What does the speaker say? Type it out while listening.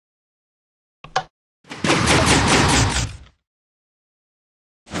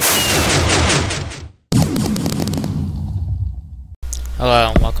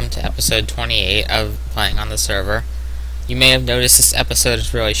Hello and welcome to episode 28 of Playing on the Server. You may have noticed this episode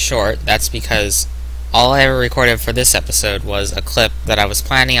is really short. That's because all I ever recorded for this episode was a clip that I was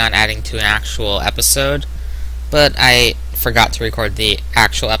planning on adding to an actual episode, but I forgot to record the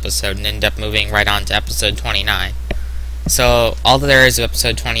actual episode and ended up moving right on to episode 29. So all that there is of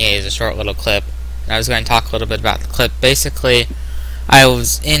episode 28 is a short little clip, and I was going to talk a little bit about the clip. Basically, I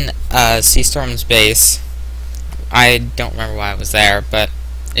was in seastormm's base. I don't remember why I was there, but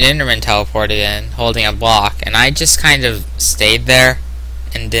an enderman teleported in holding a block, and I just kind of stayed there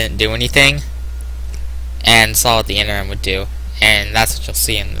and didn't do anything and saw what the enderman would do, and that's what you'll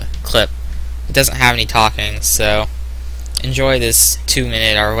see in the clip. It doesn't have any talking, so enjoy this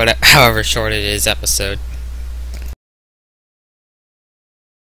 2-minute or whatever, however short it is episode.